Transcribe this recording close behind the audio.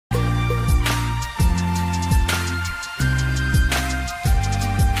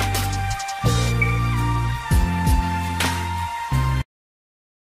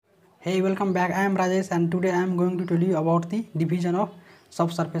Hey, welcome back. I am Rajesh and today I am going to tell you about the division of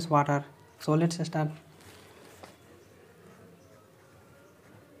subsurface water. So let's start.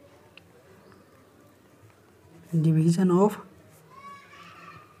 Division of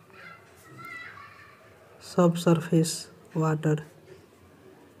subsurface water.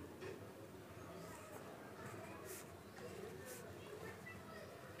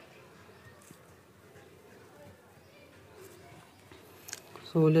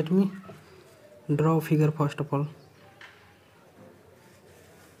 So let me draw a figure first of all.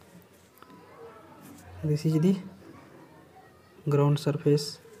 This is the ground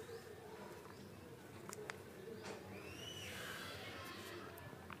surface.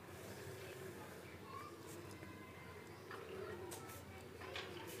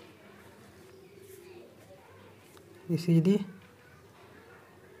 This is the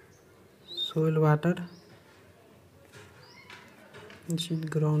soil water. This is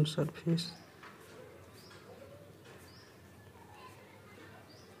ground surface.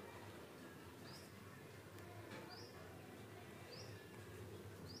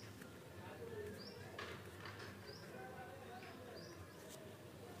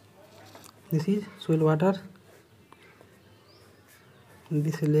 This is soil water.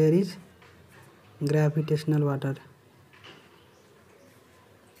 This layer is gravitational water.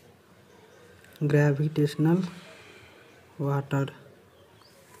 Gravitational water.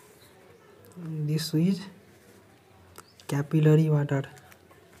 This is capillary water.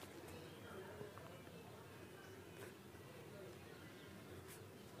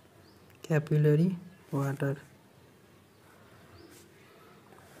 Capillary water.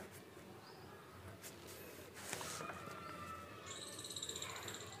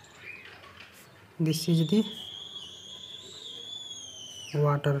 This is the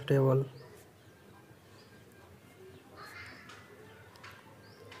water table.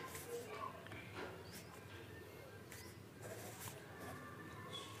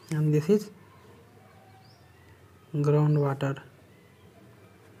 And this is groundwater.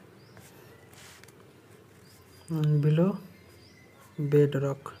 And below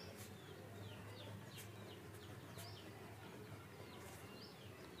bedrock.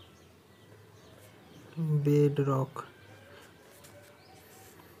 Bedrock.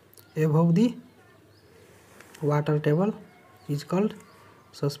 Above the water table is called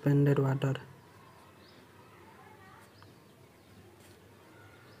suspended water.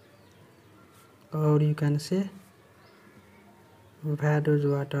 Or you can say Vadose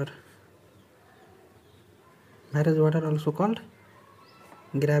water. Vadose water also called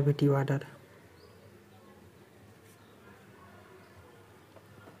gravity water.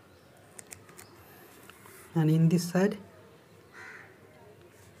 And in this side,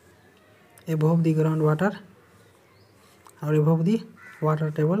 above the groundwater or above the water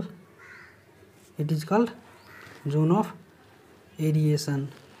table, it is called zone of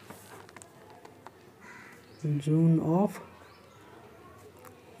aeration. Zone of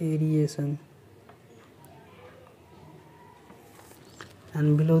aeration.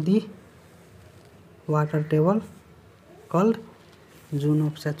 And below the water table called zone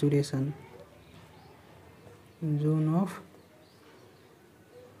of saturation. Zone of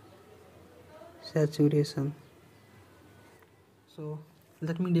saturation. So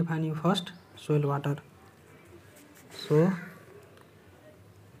let me define you first soil water. So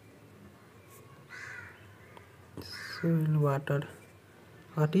soil water.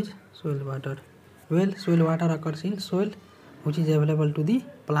 What is soil water? Well, soil water occurs in soil which is available to the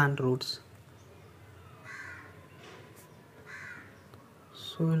plant roots.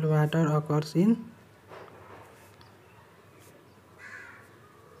 Soil water occurs in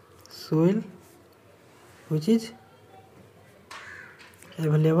soil which is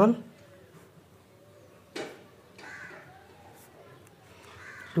available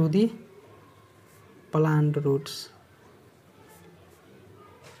to the plant roots,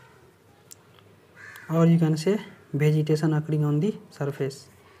 or you can say vegetation occurring on the surface.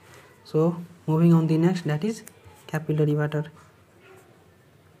 So moving on the next, that is capillary water.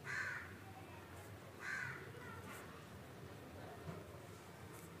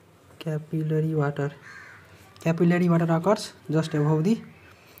 Capillary water. Capillary water occurs just above the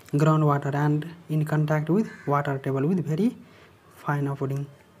groundwater and in contact with water table with very fine opening.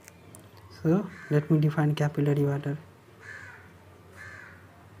 So let me define capillary water.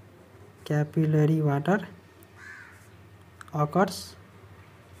 Capillary water occurs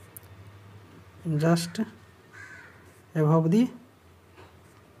just above the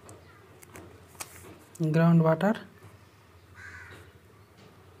groundwater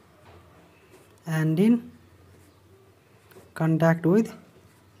and in contact with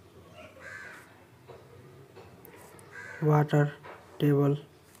water table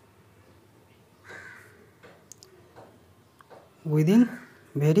within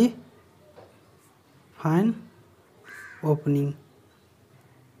very fine opening,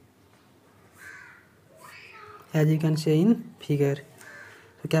 as you can see in figure.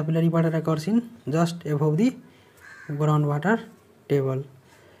 So capillary water occurs in just above the groundwater table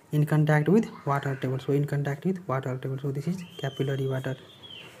in contact with water table. So in contact with water table. So this is capillary water.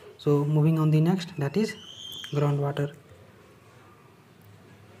 So moving on the next, that is groundwater.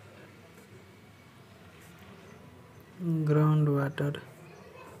 Groundwater.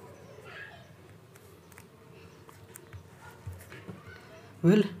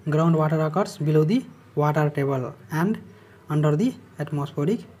 Well, groundwater occurs below the water table and under the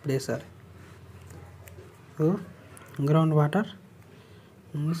atmospheric pressure. So groundwater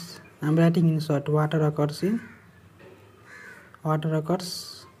means, I am writing in short, water occurs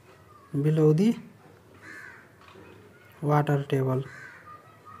below the water table.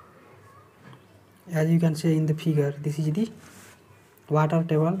 As you can see in the figure, this is the water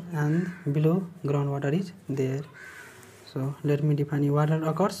table and below groundwater is there. So let me define it. Water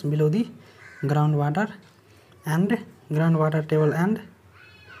occurs below the groundwater table and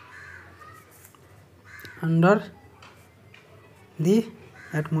under the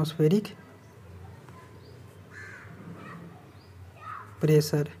atmospheric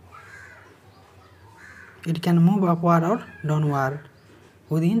pressure. It can move upward or downward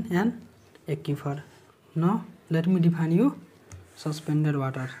within an aquifer. Now let me define you suspended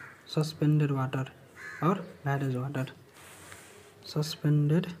water or Vadose water.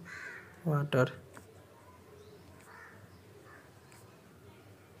 Suspended water.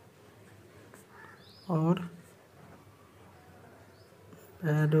 Or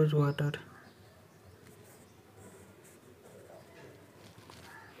Vadose water.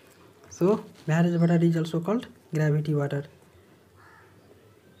 So Vadose water is also called gravity water.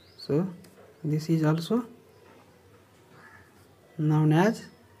 So this is also known as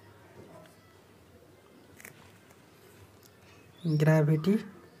gravity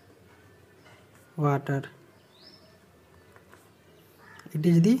water. It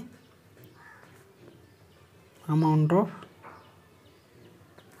is the amount of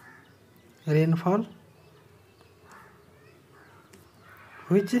rainfall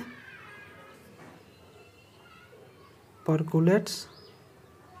which percolates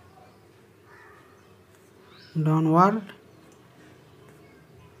downward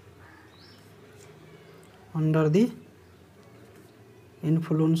under the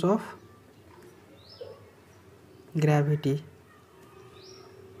influence of gravity.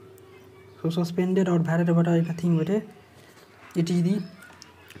 So suspended or Vadose water is nothing but it is the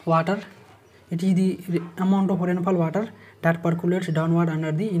water, it is the amount of rainfall water that percolates downward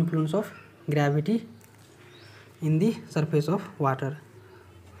under the influence of gravity in the surface of water.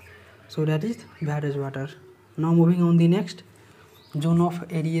 So that is Vadose water. Now moving on the next, zone of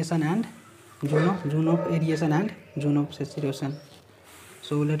aeration and zone of saturation.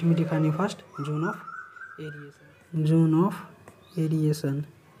 So let me define you first zone of aeration. Zone of aeration.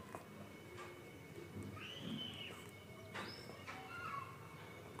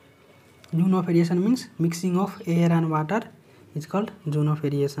 Zone of aeration means mixing of air and water is called zone of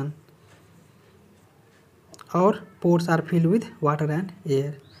aeration. Or pores are filled with water and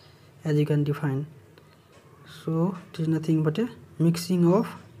air, as you can define. So it is nothing but a mixing of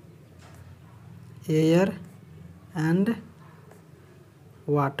air and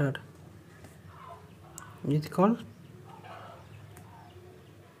water. It is called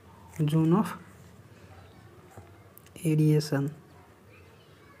zone of aeration.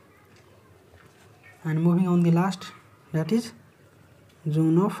 And moving on the last, that is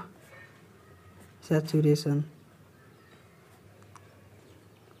zone of saturation.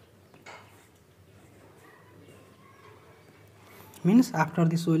 Means after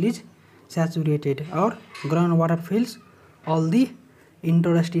the soil is saturated or groundwater fills all the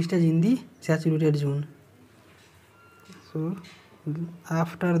interstices in the saturated zone. So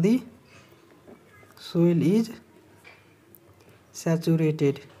after the soil is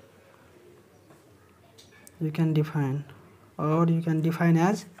saturated, you can define, or you can define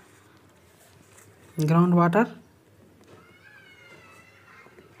as groundwater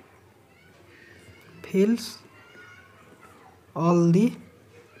fills all the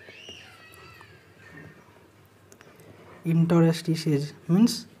interstices,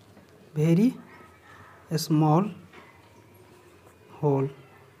 means very small hole.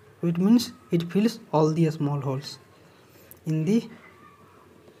 It means it fills all the small holes in the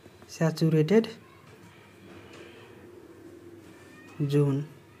saturated zone.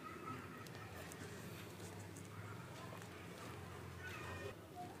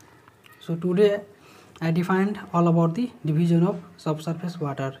 So today I defined all about the division of subsurface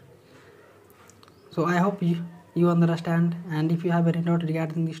water. So I hope you understand, and if you have any doubt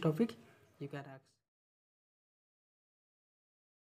regarding this topic, you can ask.